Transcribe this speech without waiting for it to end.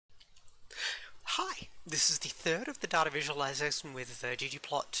Hi, this is the third of the data visualization with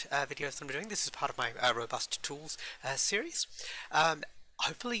ggplot videos that I'm doing. This is part of my robust tools series.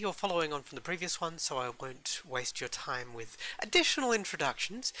 Hopefully you're following on from the previous one, so I won't waste your time with additional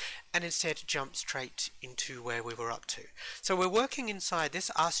introductions and instead jump straight into where we were up to. So we're working inside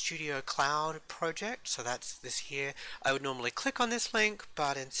this RStudio Cloud project, so that's this here. I would normally click on this link,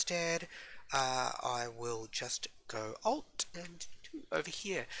 but instead I will just go Alt and over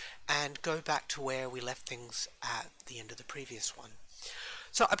here and go back to where we left things at the end of the previous one.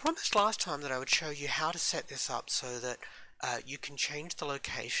 So I promised last time that I would show you how to set this up so that you can change the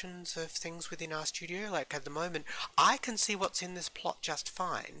locations of things within RStudio. Like at the moment I can see what's in this plot just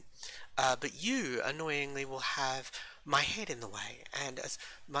fine, but you annoyingly will have my head in the way, and as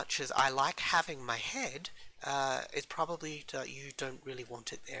much as I like having my head, it's probably that you don't really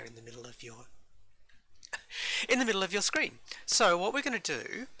want it there in the middle of your screen. So what we're going to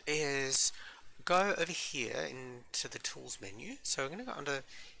do is go over here into the tools menu. So we're going to go under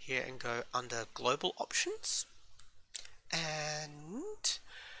here and go under global options, and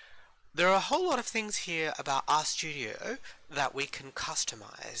there are a whole lot of things here about RStudio that we can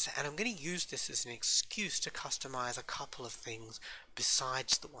customize, and I'm going to use this as an excuse to customize a couple of things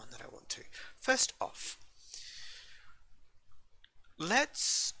besides the one that I want to. First off,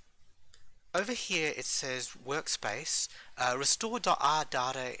 over here it says workspace, restore .r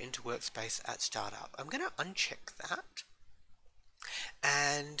data into workspace at startup. I'm going to uncheck that,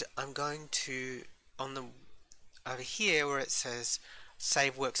 and I'm going to, over here where it says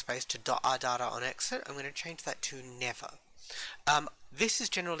save workspace to .r data on exit, I'm going to change that to never. This is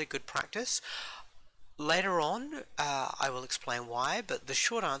generally good practice. Later on I will explain why, but the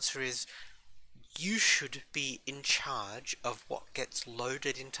short answer is you should be in charge of what gets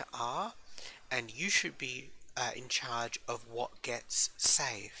loaded into R, and you should be in charge of what gets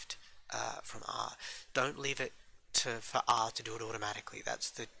saved from R. Don't leave it for R to do it automatically. That's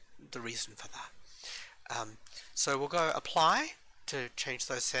the reason for that. So we'll go apply to change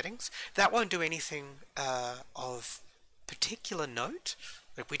those settings. That won't do anything of particular note.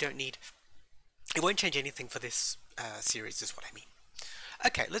 Like it won't change anything for this series is what I mean.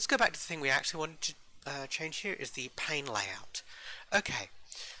 Okay, let's go back to the thing we actually wanted to change here, is the pane layout. Okay,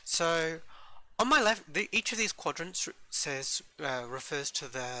 so on my left, each of these quadrants refers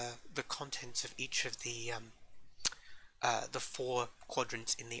to the contents of each of the 4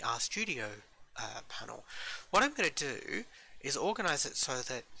 quadrants in the RStudio panel. What I'm going to do is organize it so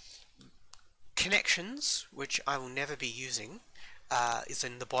that connections, which I will never be using, is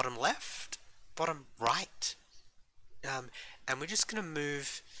in the bottom left, bottom right, and we're just going to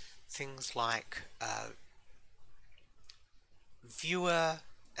move things like viewer,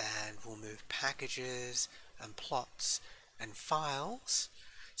 and we'll move packages and plots and files.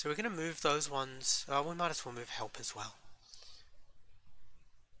 So we're going to move those ones. We might as well move help as well.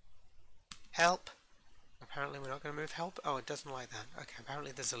 Help. Apparently we're not going to move help. Oh, it doesn't like that. Okay,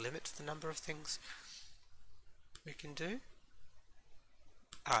 apparently there's a limit to the number of things we can do.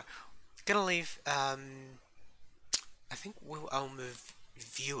 Alright, going to leave, I think I'll move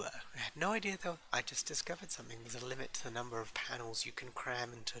viewer. I had no idea though. I just discovered something. There's a limit to the number of panels you can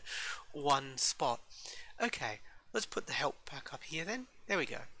cram into one spot. Okay, let's put the help back up here then. There we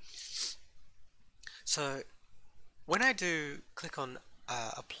go. So when I do click on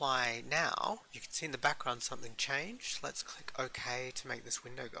apply now, you can see in the background something changed. Let's click OK to make this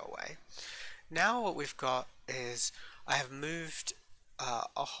window go away. Now what we've got is I have moved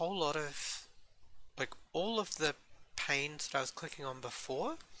a whole lot of, like, all of the panes that I was clicking on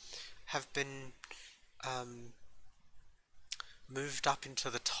before have been moved up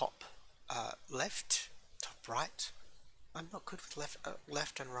into the top left, top right. I'm not good with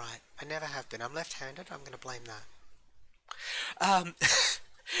left and right. I never have been. I'm left-handed. I'm going to blame that.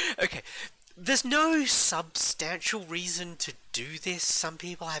 Okay. There's no substantial reason to do this. Some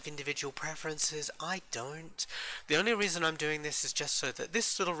people have individual preferences. I don't. The only reason I'm doing this is just so that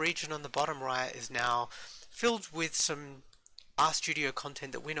this little region on the bottom right is now filled with some RStudio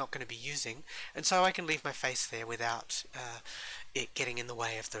content that we're not going to be using, and so I can leave my face there without it getting in the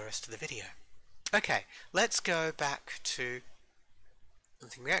way of the rest of the video. Okay, let's go back to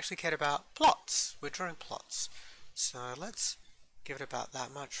something we actually cared about, plots. We're drawing plots. So let's give it about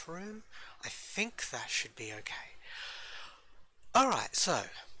that much room. I think that should be okay. Alright, so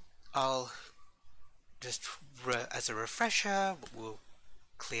I'll just, as a refresher, we'll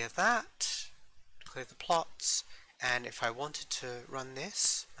clear that, clear the plots, and if I wanted to run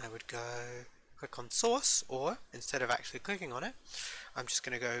this, I would go click on source, or instead of actually clicking on it, I'm just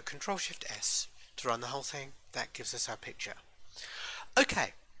going to go Control-Shift-S to run the whole thing. That gives us our picture.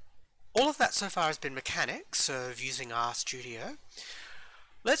 Okay, All of that so far has been mechanics of using RStudio.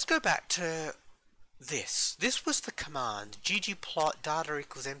 Let's go back to this. This was the command ggplot data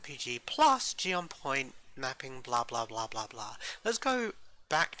equals mpg plus gonpoint mapping blah blah blah blah blah. Let's go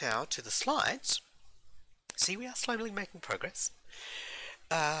back now to the slides. See, we are slowly making progress.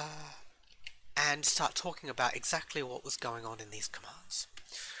 And start talking about exactly what was going on in these commands.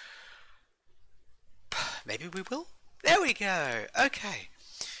 Maybe we will? There we go! Okay,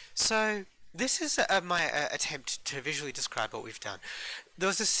 so this is my attempt to visually describe what we've done. There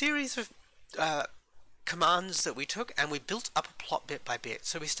was a series of commands that we took, and we built up a plot bit by bit.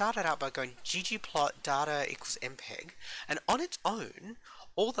 So we started out by going ggplot data equals mpeg, and on its own,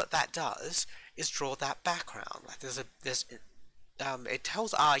 all that does is draw that background. Like it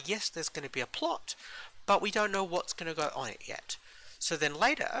tells R, yes, there's going to be a plot, but we don't know what's going to go on it yet. So then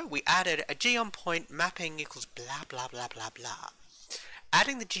later, we added a gonpoint mapping equals blah blah blah blah blah.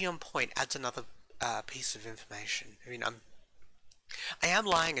 Adding the gonpoint adds another piece of information. I mean, I am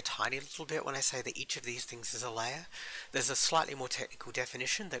lying a tiny little bit when I say that each of these things is a layer. There's a slightly more technical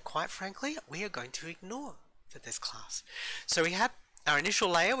definition that, quite frankly, we are going to ignore for this class. So we had our initial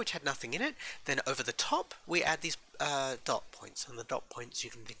layer, which had nothing in it. Then over the top, we add these dot points, and the dot points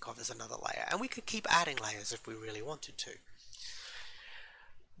you can think of as another layer. And we could keep adding layers if we really wanted to.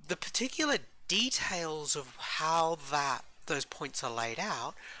 The particular details of how those points are laid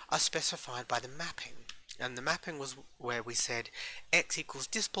out are specified by the mapping. And the mapping was where we said x equals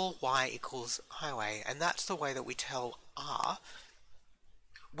dispel, y equals highway, and that's the way that we tell R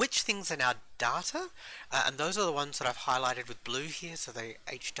which things are now data, and those are the ones that I've highlighted with blue here, so the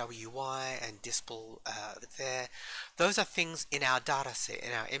HWY and dispel there. Those are things in our data set,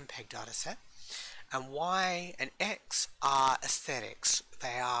 in our MPEG data set. And Y and X are aesthetics.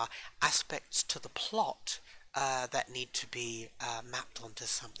 They are aspects to the plot that need to be mapped onto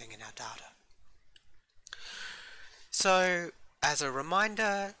something in our data. So, as a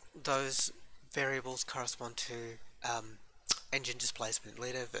reminder, those variables correspond to engine displacement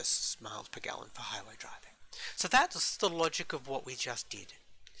liter versus miles per gallon for highway driving. So that's the logic of what we just did.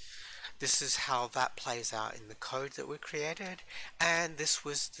 This is how that plays out in the code that we created, and this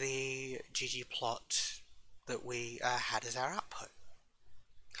was the ggplot that we had as our output.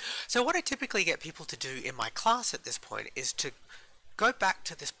 So what I typically get people to do in my class at this point is to go back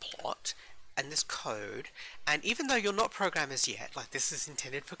to this plot and this code, and even though you're not programmers yet, like this is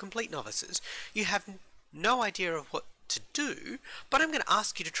intended for complete novices, you have no idea of what to do, but I'm going to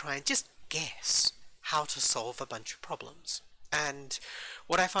ask you to try and just guess how to solve a bunch of problems. And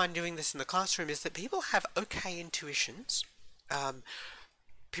what I find doing this in the classroom is that people have okay intuitions.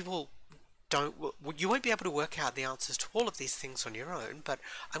 People don't, you won't be able to work out the answers to all of these things on your own, but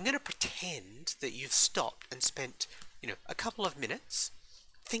I'm going to pretend that you've stopped and spent, a couple of minutes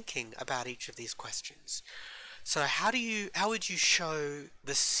thinking about each of these questions. So how would you show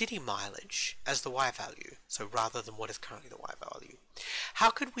the city mileage as the Y value, so rather than what is currently the Y value? How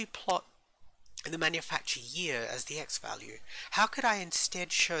could we plot the manufacture year as the X value? How could I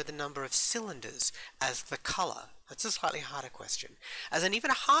instead show the number of cylinders as the color? That's a slightly harder question. As an even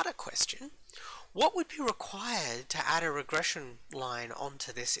harder question, what would be required to add a regression line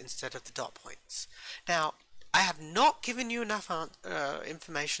onto this instead of the dot points? Now, I have not given you enough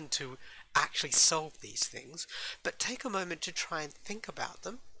information to actually solve these things, but take a moment to try and think about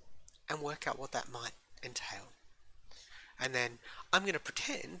them and work out what that might entail. And then I'm going to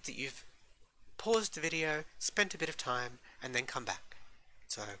pretend that you've paused the video, spent a bit of time, and then come back.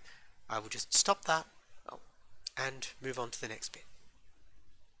 So I will just stop that and move on to the next bit.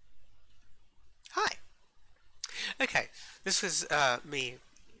 Hi! Okay, this was me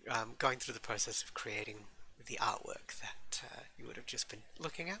going through the process of creating the artwork that you would have just been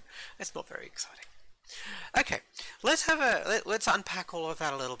looking at. It's not very exciting. Okay, let's unpack all of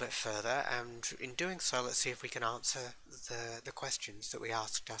that a little bit further, and in doing so, let's see if we can answer the questions that we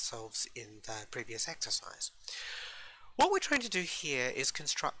asked ourselves in the previous exercise. What we're trying to do here is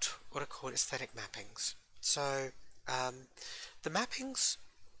construct what are called aesthetic mappings. So the mappings,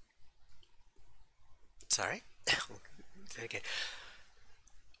 sorry, again.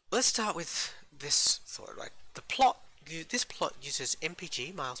 Let's start with this thought. Like this plot uses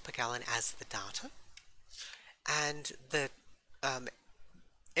mpg, miles per gallon, as the data, and the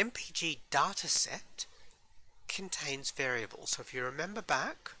mpg data set contains variables. So if you remember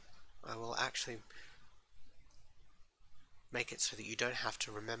back, I will actually make it so that you don't have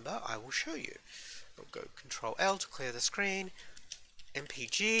to remember. I will show you. I'll go Control L to clear the screen.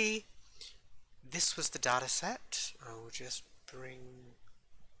 mpg. This was the data set. I will just bring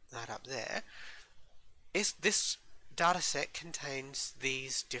that up there. This data set contains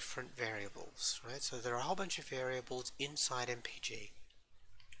these different variables, right? So there are a whole bunch of variables inside MPG.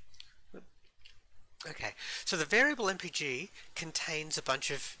 Okay, so the variable MPG contains a bunch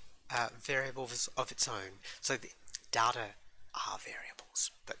of variables of its own. So the data are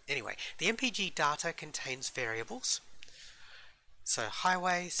variables. But anyway, the MPG data contains variables. So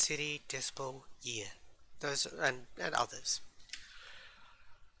highway, city, decibel, year. Those and others.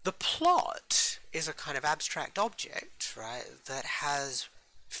 The plot is a kind of abstract object, right, that has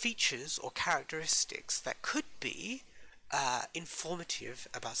features or characteristics that could be informative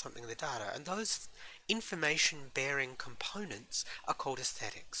about something in the data, and those information-bearing components are called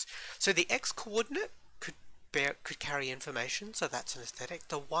aesthetics. So the x-coordinate could carry information, so that's an aesthetic.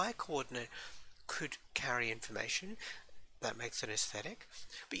 The y-coordinate could carry information, that makes an aesthetic.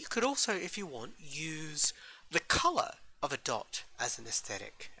 But you could also, if you want, use the color of a dot as an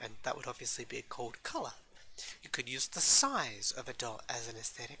aesthetic, and that would obviously be called color. You could use the size of a dot as an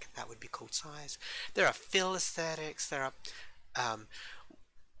aesthetic, and that would be called size. There are fill aesthetics, there are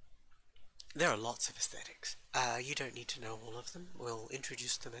lots of aesthetics. You don't need to know all of them. We'll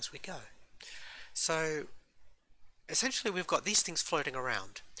introduce them as we go. So essentially we've got these things floating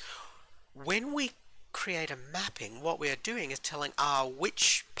around. When we create a mapping, what we are doing is telling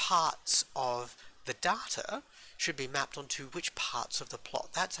which parts of the data should be mapped onto which parts of the plot.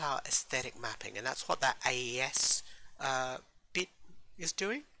 That's our aesthetic mapping, and that's what that AES bit is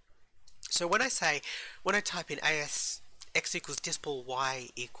doing. So when I type in AS x equals decibel, y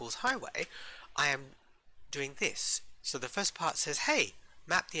equals highway, I am doing this. So the first part says, hey,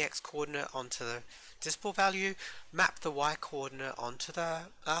 map the x-coordinate onto the decibel value, map the y-coordinate onto the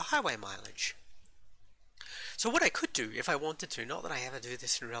highway mileage. So what I could do if I wanted to, not that I ever do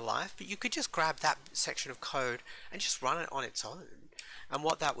this in real life, but you could just grab that section of code and just run it on its own. And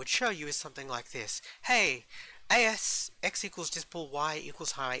what that would show you is something like this. Hey, AS x equals decibel, y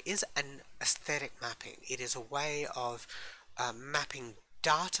equals highway is an aesthetic mapping. It is a way of mapping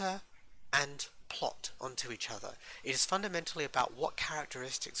data and plot onto each other. It is fundamentally about what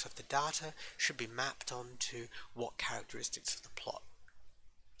characteristics of the data should be mapped onto what characteristics of the plot.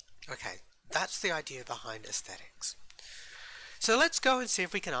 Okay. That's the idea behind aesthetics. So let's go and see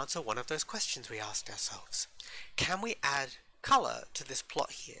if we can answer one of those questions we asked ourselves. Can we add color to this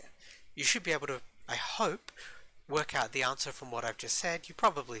plot here? You should be able to, I hope, work out the answer from what I've just said. You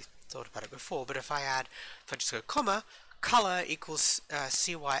probably thought about it before, but if I just go comma, color equals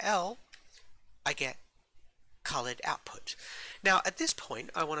CYL, I get colored output. Now at this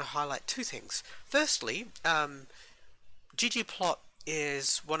point I want to highlight two things. Firstly, ggplot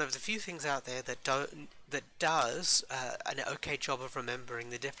is one of the few things out there that does an okay job of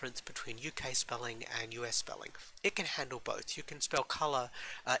remembering the difference between UK spelling and US spelling. It can handle both. You can spell color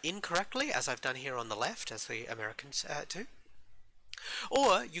incorrectly, as I've done here on the left, as the Americans do,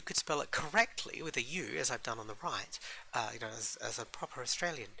 or you could spell it correctly with a U, as I've done on the right, as a proper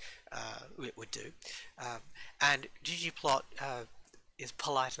Australian would do. And ggplot is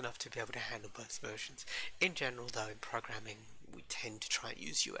polite enough to be able to handle both versions. In general, though, in programming, we tend to try and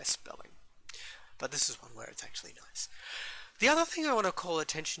use US spelling. But this is one where it's actually nice. The other thing I want to call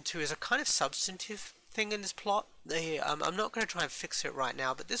attention to is a kind of substantive thing in this plot. I'm not going to try and fix it right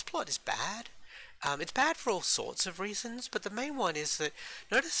now, but this plot is bad. It's bad for all sorts of reasons, but the main one is that,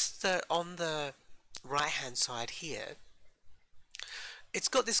 notice that on the right-hand side here, it's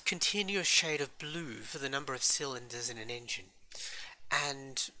got this continuous shade of blue for the number of cylinders in an engine,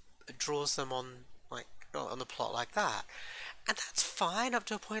 and it draws them on the plot like that. And that's fine up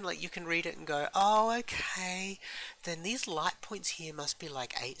to a point. Like, you can read it and go, oh, okay, then these light points here must be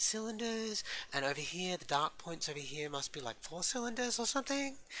like 8 cylinders, and over here, the dark points over here must be like 4 cylinders or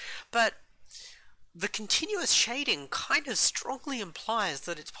something. But the continuous shading kind of strongly implies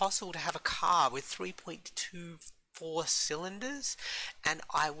that it's possible to have a car with 3.24 cylinders, and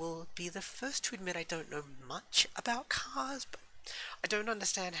I will be the first to admit I don't know much about cars, but I don't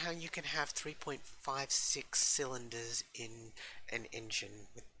understand how you can have 3.56 cylinders in an engine.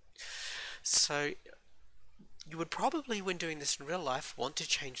 So you would probably, when doing this in real life, want to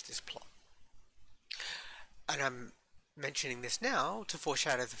change this plot. And I'm mentioning this now to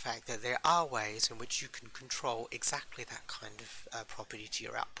foreshadow the fact that there are ways in which you can control exactly that kind of property to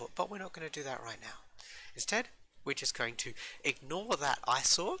your output, but we're not going to do that right now. Instead, we're just going to ignore that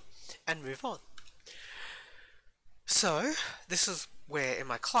eyesore and move on. So this is where in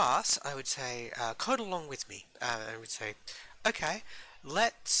my class I would say code along with me. I would say, okay,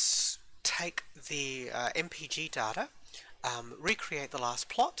 let's take the MPG data, recreate the last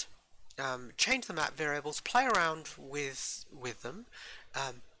plot, change the map variables, play around with them,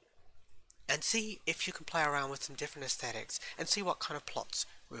 and see if you can play around with some different aesthetics and see what kind of plots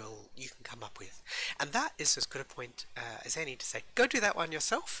you can come up with. And that is as good a point as any to say, go do that one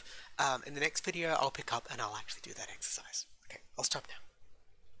yourself. In the next video I'll pick up and I'll actually do that exercise. Okay, I'll stop now.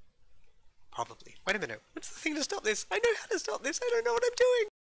 Probably. Wait a minute, what's the thing to stop this? I know how to stop this, I don't know what I'm doing!